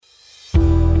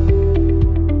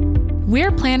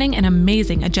We're planning an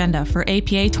amazing agenda for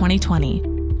APA 2020,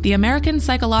 the American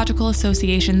Psychological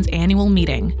Association's annual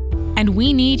meeting, and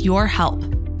we need your help.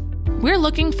 We're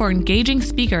looking for engaging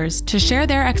speakers to share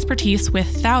their expertise with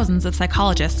thousands of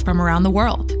psychologists from around the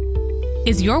world.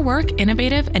 Is your work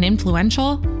innovative and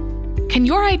influential? Can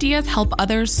your ideas help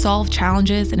others solve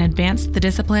challenges and advance the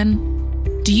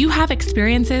discipline? Do you have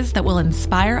experiences that will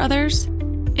inspire others?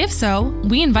 If so,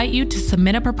 we invite you to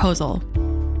submit a proposal.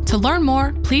 To learn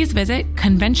more, please visit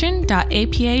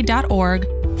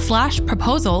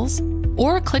convention.apa.org/proposals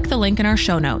or click the link in our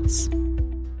show notes.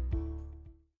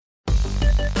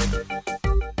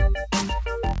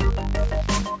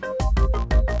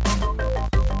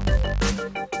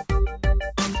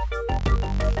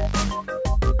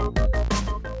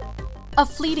 A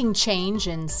fleeting change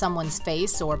in someone's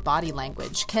face or body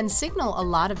language can signal a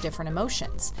lot of different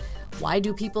emotions. Why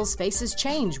do people's faces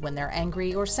change when they're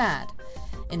angry or sad?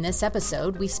 In this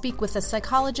episode, we speak with a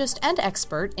psychologist and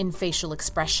expert in facial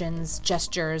expressions,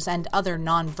 gestures, and other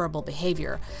nonverbal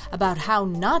behavior about how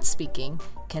not speaking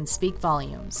can speak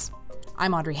volumes.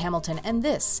 I'm Audrey Hamilton, and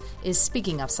this is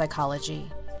Speaking of Psychology.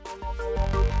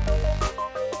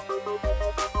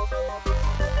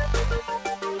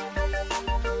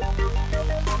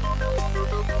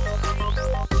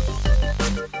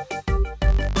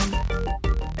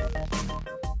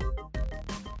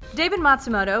 David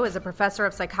Matsumoto is a professor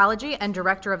of psychology and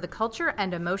director of the Culture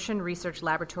and Emotion Research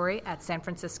Laboratory at San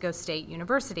Francisco State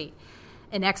University.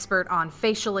 An expert on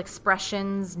facial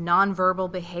expressions, nonverbal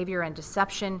behavior, and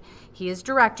deception, he is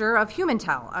director of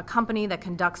HumanTel, a company that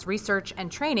conducts research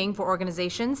and training for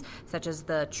organizations such as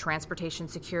the Transportation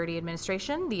Security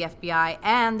Administration, the FBI,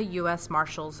 and the U.S.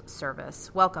 Marshals Service.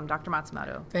 Welcome, Dr.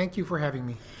 Matsumoto. Thank you for having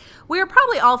me. We are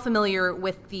probably all familiar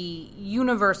with the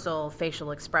universal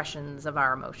facial expressions of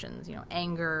our emotions,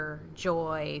 anger,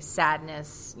 joy,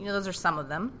 sadness, those are some of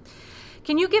them.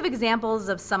 Can you give examples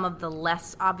of some of the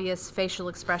less obvious facial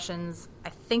expressions? I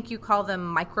think you call them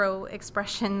micro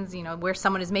expressions, where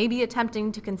someone is maybe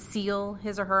attempting to conceal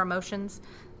his or her emotions.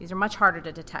 These are much harder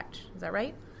to detect. Is that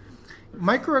right?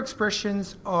 Micro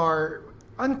expressions are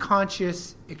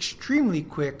unconscious, extremely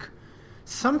quick,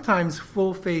 sometimes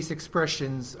full-face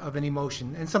expressions of an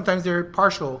emotion, and sometimes they're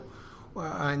partial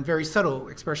and very subtle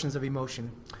expressions of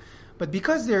emotion. But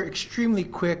because they're extremely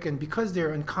quick and because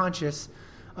they're unconscious,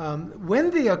 when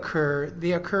they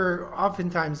occur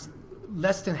oftentimes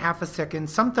less than half a second,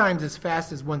 sometimes as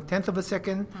fast as 1/10 of a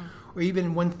second, or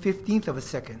even 1/15 of a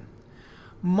second.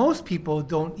 Most people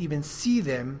don't even see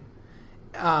them,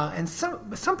 and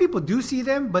some people do see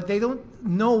them, but they don't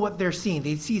know what they're seeing.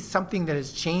 They see something that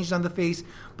has changed on the face,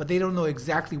 but they don't know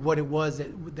exactly what it was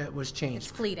that was changed.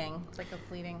 It's fleeting. It's like a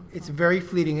fleeting. It's very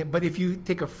fleeting. But if you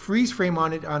take a freeze frame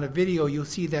on it on a video, you'll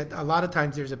see that a lot of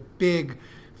times there's a big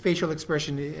facial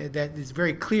expression that is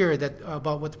very clear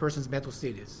about what the person's mental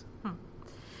state is.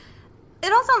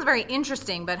 It all sounds very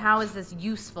interesting, but how is this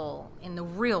useful in the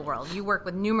real world? You work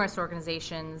with numerous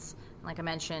organizations, like I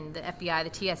mentioned, the FBI,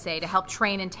 the TSA, to help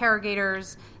train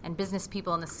interrogators and business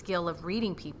people in the skill of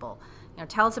reading people.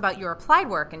 Tell us about your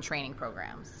applied work and training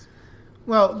programs.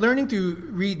 Well, learning to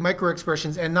read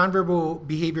microexpressions and nonverbal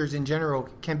behaviors in general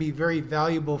can be very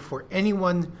valuable for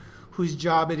anyone whose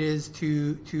job it is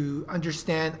to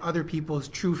understand other people's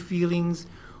true feelings,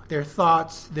 their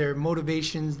thoughts, their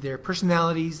motivations, their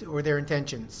personalities, or their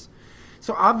intentions.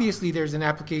 So obviously there's an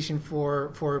application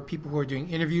for people who are doing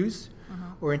interviews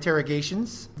or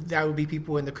interrogations. That would be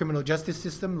people in the criminal justice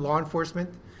system, law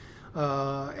enforcement,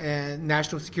 and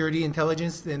national security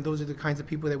intelligence, and those are the kinds of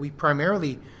people that we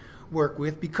primarily work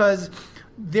with, because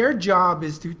their job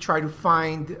is to try to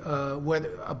find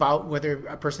whether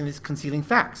a person is concealing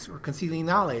facts or concealing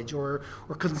knowledge or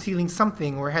concealing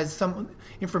something or has some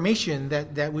information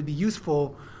that would be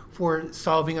useful for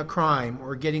solving a crime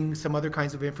or getting some other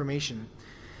kinds of information.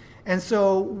 And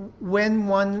so when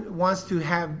one wants to be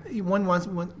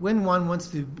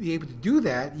able to do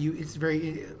that, it's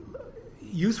very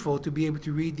useful to be able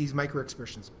to read these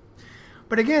microexpressions.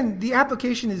 But again, the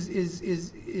application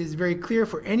is very clear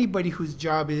for anybody whose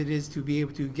job it is to be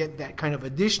able to get that kind of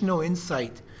additional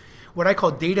insight, what I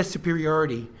call data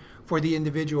superiority for the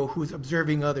individual who's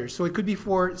observing others. So it could be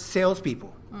for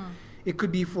salespeople. It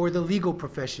could be for the legal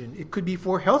profession. It could be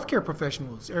for healthcare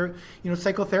professionals or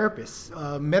psychotherapists,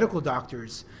 medical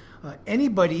doctors,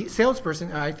 anybody,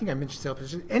 salesperson, I think I mentioned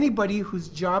salesperson, anybody whose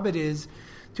job it is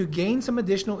to gain some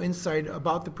additional insight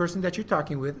about the person that you're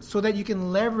talking with so that you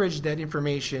can leverage that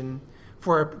information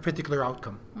for a particular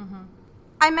outcome.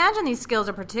 I imagine these skills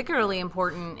are particularly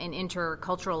important in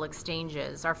intercultural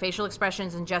exchanges. Are facial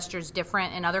expressions and gestures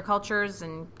different in other cultures?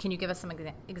 And can you give us some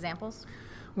examples?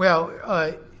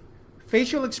 Well,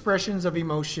 facial expressions of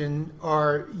emotion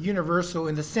are universal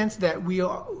in the sense that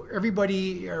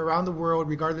everybody around the world,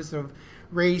 regardless of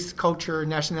race, culture,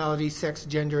 nationality, sex,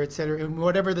 gender, etc., and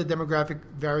whatever the demographic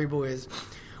variable is,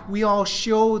 we all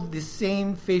show the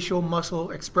same facial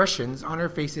muscle expressions on our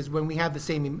faces when we have the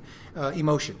same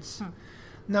emotions.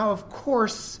 Now, of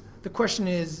course, the question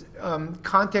is,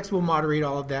 context will moderate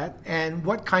all of that, and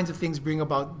what kinds of things bring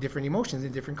about different emotions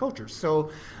in different cultures.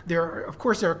 So there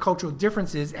are cultural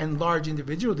differences and large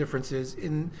individual differences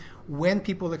in when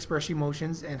people express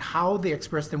emotions and how they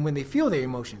express them when they feel their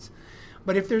emotions.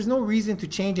 But if there's no reason to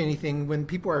change anything when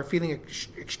people are feeling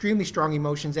extremely strong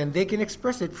emotions and they can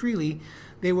express it freely,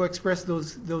 they will express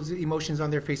those emotions on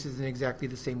their faces in exactly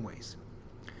the same ways.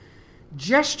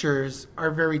 Gestures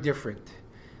are very different.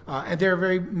 And there are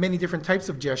very many different types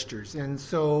of gestures. And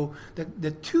so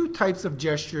the two types of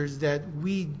gestures that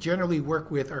we generally work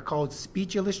with are called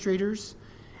speech illustrators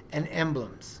and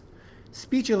emblems.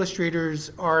 Speech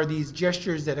illustrators are these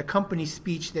gestures that accompany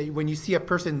speech, that when you see a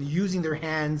person using their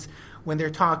hands when they're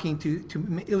talking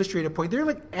to illustrate a point, they're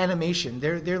like animation.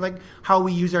 They're like how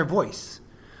we use our voice.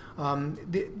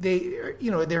 They're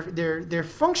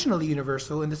functionally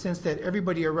universal in the sense that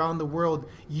everybody around the world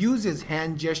uses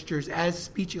hand gestures as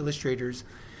speech illustrators,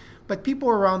 but people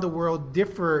around the world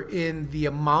differ in the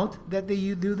amount that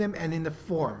they do them and in the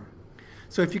form.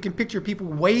 So if you can picture people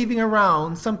waving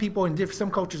around, some people in some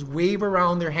cultures wave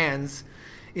around their hands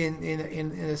in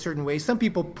a certain way. Some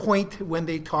people point when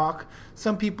they talk.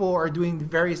 Some people are doing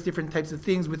various different types of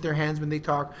things with their hands when they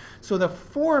talk. So the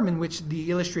form in which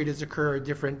the illustrators occur are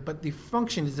different, but the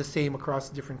function is the same across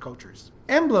different cultures.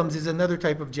 Emblems is another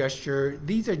type of gesture.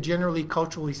 These are generally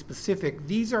culturally specific.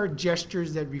 These are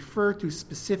gestures that refer to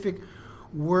specific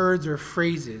words or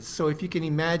phrases. So if you can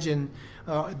imagine,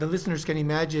 the listeners can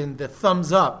imagine the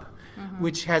thumbs up,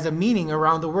 which has a meaning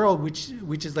around the world,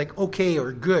 which is like okay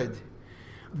or good.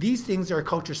 These things are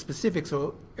culture specific.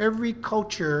 So every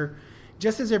culture,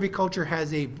 just as every culture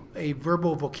has a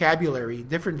verbal vocabulary,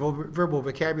 different verbal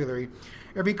vocabulary,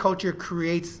 every culture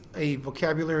creates a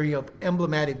vocabulary of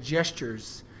emblematic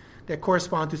gestures that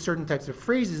correspond to certain types of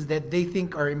phrases that they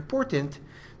think are important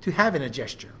to have in a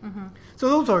gesture. So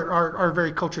those are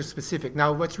very culture specific.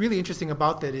 Now, what's really interesting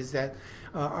about that is that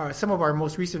some of our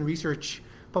most recent research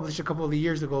published a couple of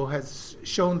years ago has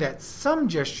shown that some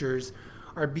gestures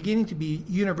are beginning to be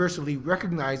universally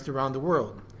recognized around the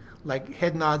world, like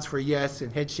head nods for yes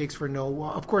and head shakes for no.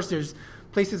 Well, of course, there's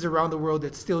places around the world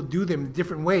that still do them in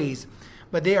different ways,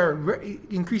 but they are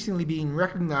increasingly being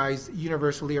recognized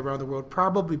universally around the world,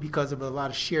 probably because of a lot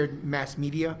of shared mass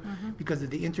media, because of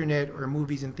the internet or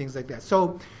movies and things like that.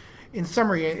 So in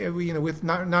summary, with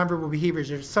nonverbal behaviors,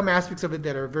 there's some aspects of it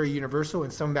that are very universal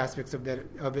and some aspects of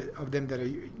them that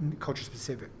are culture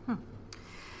specific.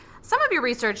 Some of your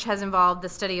research has involved the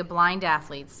study of blind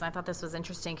athletes. I thought this was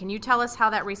interesting. Can you tell us how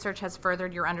that research has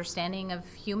furthered your understanding of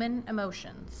human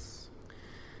emotions?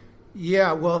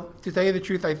 Yeah, well, to tell you the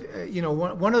truth,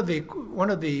 one of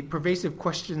the pervasive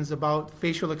questions about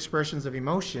facial expressions of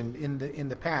emotion in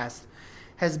the past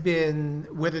has been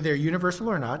whether they're universal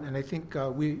or not. And I think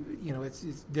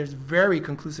there's very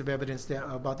conclusive evidence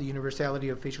about the universality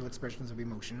of facial expressions of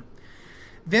emotion.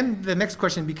 Then the next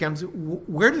question becomes,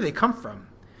 where do they come from?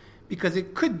 Because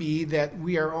it could be that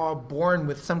we are all born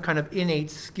with some kind of innate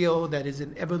skill that is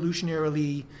an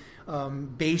evolutionarily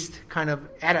based kind of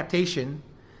adaptation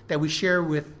that we share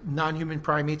with non-human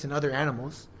primates and other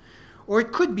animals. Or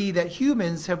it could be that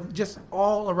humans have just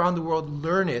all around the world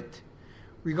learn it,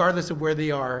 regardless of where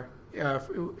they are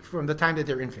from the time that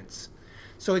they're infants.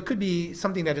 So it could be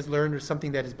something that is learned or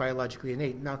something that is biologically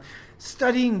innate. Now,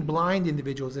 studying blind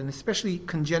individuals, and especially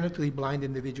congenitally blind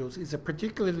individuals, is a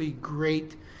particularly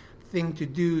great thing to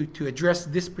do to address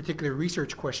this particular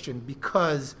research question,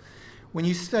 because when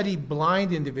you study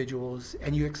blind individuals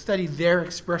and you study their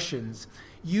expressions,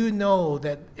 you know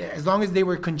that as long as they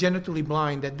were congenitally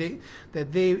blind,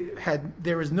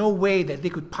 there was no way that they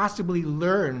could possibly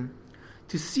learn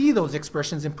to see those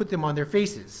expressions and put them on their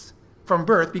faces from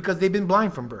birth, because they've been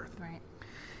blind from birth. Right.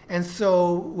 And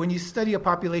so when you study a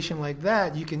population like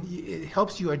that, it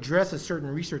helps you address a certain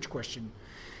research question.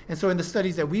 And so in the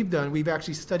studies that we've done, we've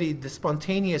actually studied the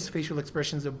spontaneous facial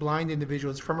expressions of blind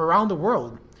individuals from around the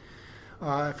world,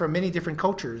 from many different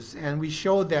cultures. And we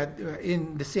showed that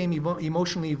in the same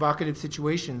emotionally evocative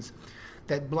situations,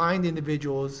 that blind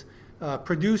individuals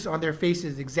produce on their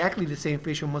faces exactly the same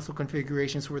facial muscle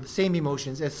configurations for the same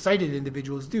emotions as sighted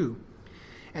individuals do.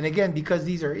 And again, because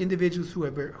these are individuals who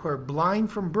are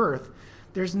blind from birth,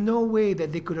 there's no way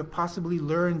that they could have possibly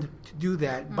learned to do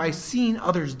that by seeing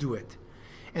others do it.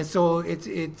 And so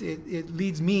it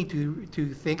leads me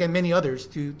to think, and many others,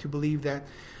 to believe that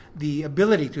the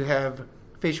ability to have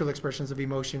facial expressions of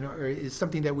emotion is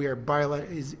something that we are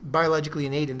is biologically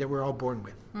innate and that we're all born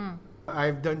with.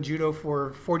 I've done judo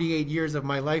for 48 years of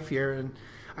my life here, and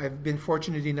I've been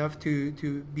fortunate enough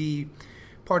to be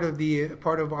part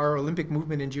of our Olympic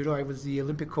movement in judo. I was the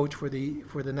Olympic coach for the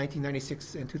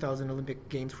 1996 and 2000 Olympic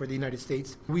Games for the United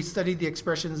States. We studied the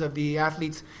expressions of the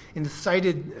athletes in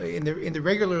the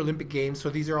regular Olympic Games. So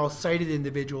these are all sighted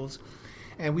individuals,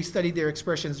 and we studied their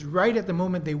expressions right at the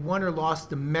moment they won or lost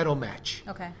the medal match.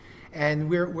 Okay. And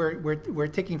we're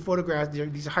taking photographs.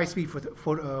 These are high-speed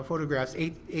photographs,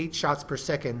 8 shots per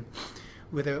second,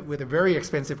 with a very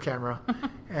expensive camera,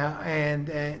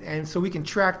 and so we can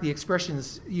track the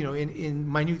expressions,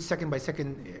 in minute second by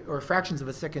second or fractions of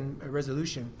a second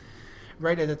resolution,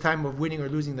 right at the time of winning or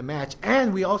losing the match.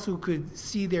 And we also could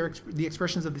see the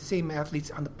expressions of the same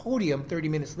athletes on the podium 30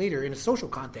 minutes later in a social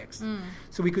context.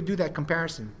 So we could do that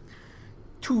comparison.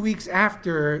 2 weeks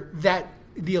after that,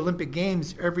 the Olympic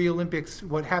Games,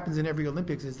 what happens in every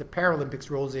Olympics is the Paralympics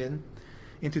rolls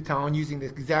into town using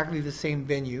exactly the same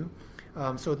venue.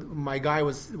 So my guy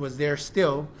was there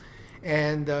still,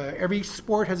 and every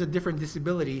sport has a different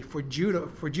disability. For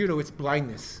judo, it's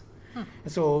blindness,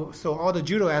 and so all the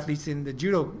judo athletes in the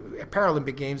judo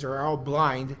Paralympic Games are all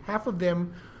blind. Half of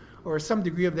them, or some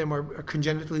degree of them, are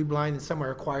congenitally blind, and some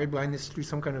are acquired blindness through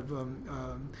some kind of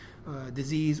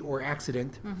disease or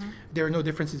accident. There are no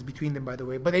differences between them, by the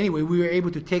way. But anyway, we were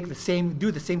able to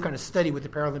do the same kind of study with the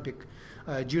Paralympic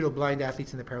judo blind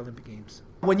athletes in the Paralympic Games.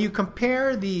 When you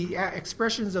compare the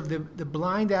expressions of the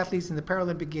blind athletes in the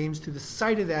Paralympic Games to the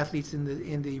sighted athletes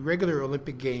in the regular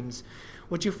Olympic Games,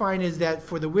 what you find is that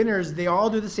for the winners, they all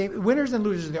do the same. Winners and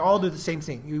losers, they all do the same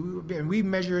thing. And we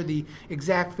measure the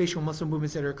exact facial muscle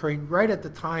movements that are occurring right at the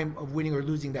time of winning or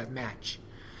losing that match.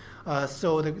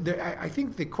 So I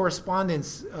think the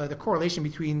correspondence, the correlation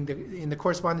between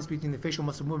the facial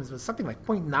muscle movements was something like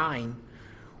 0.9.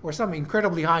 Or some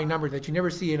incredibly high number that you never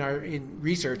see in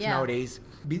research nowadays.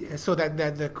 So that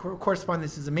the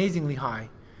correspondence is amazingly high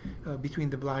between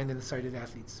the blind and the sighted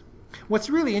athletes. What's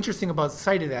really interesting about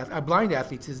blind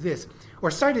athletes is this,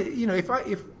 or sighted.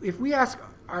 If we ask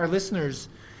our listeners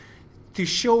to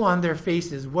show on their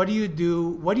faces, what do you do?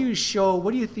 What do you show?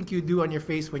 What do you think you do on your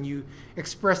face when you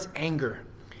express anger?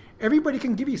 Everybody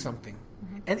can give you something,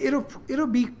 and it'll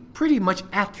be pretty much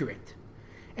accurate.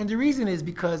 And the reason is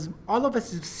because all of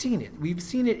us have seen it. We've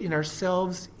seen it in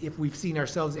ourselves if we've seen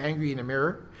ourselves angry in a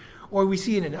mirror, or we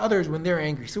see it in others when they're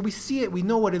angry. So we see it, we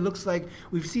know what it looks like,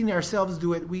 we've seen ourselves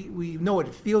do it, we know what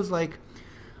it feels like.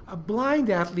 A blind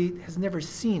athlete has never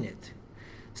seen it.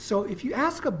 So if you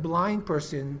ask a blind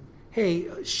person, hey,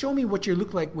 show me what you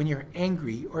look like when you're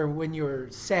angry or when you're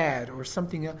sad or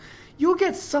something else, you'll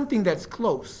get something that's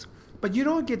close, but you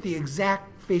don't get the exact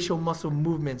facial muscle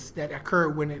movements that occur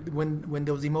when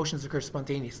those emotions occur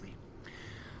spontaneously.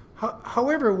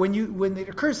 However, when it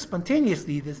occurs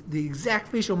spontaneously, the exact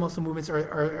facial muscle movements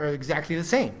are exactly the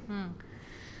same.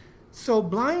 So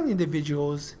blind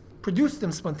individuals produce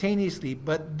them spontaneously,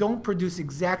 but don't produce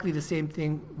exactly the same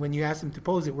thing when you ask them to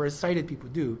pose it, whereas sighted people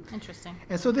do. Interesting.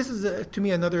 And so this is, to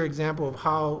me, another example of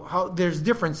how there's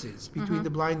differences between the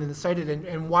blind and the sighted,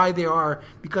 and why they are,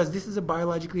 because this is a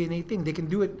biologically innate thing. They can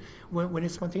do it when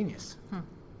it's spontaneous.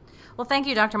 Well, thank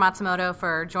you, Dr. Matsumoto,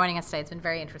 for joining us today. It's been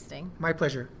very interesting. My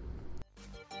pleasure.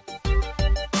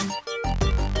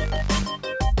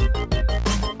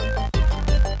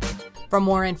 For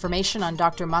more information on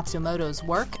Dr. Matsumoto's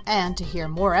work and to hear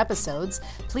more episodes,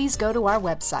 please go to our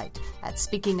website at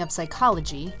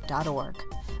speakingofpsychology.org.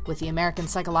 With the American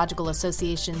Psychological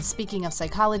Association's Speaking of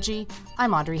Psychology,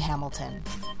 I'm Audrey Hamilton.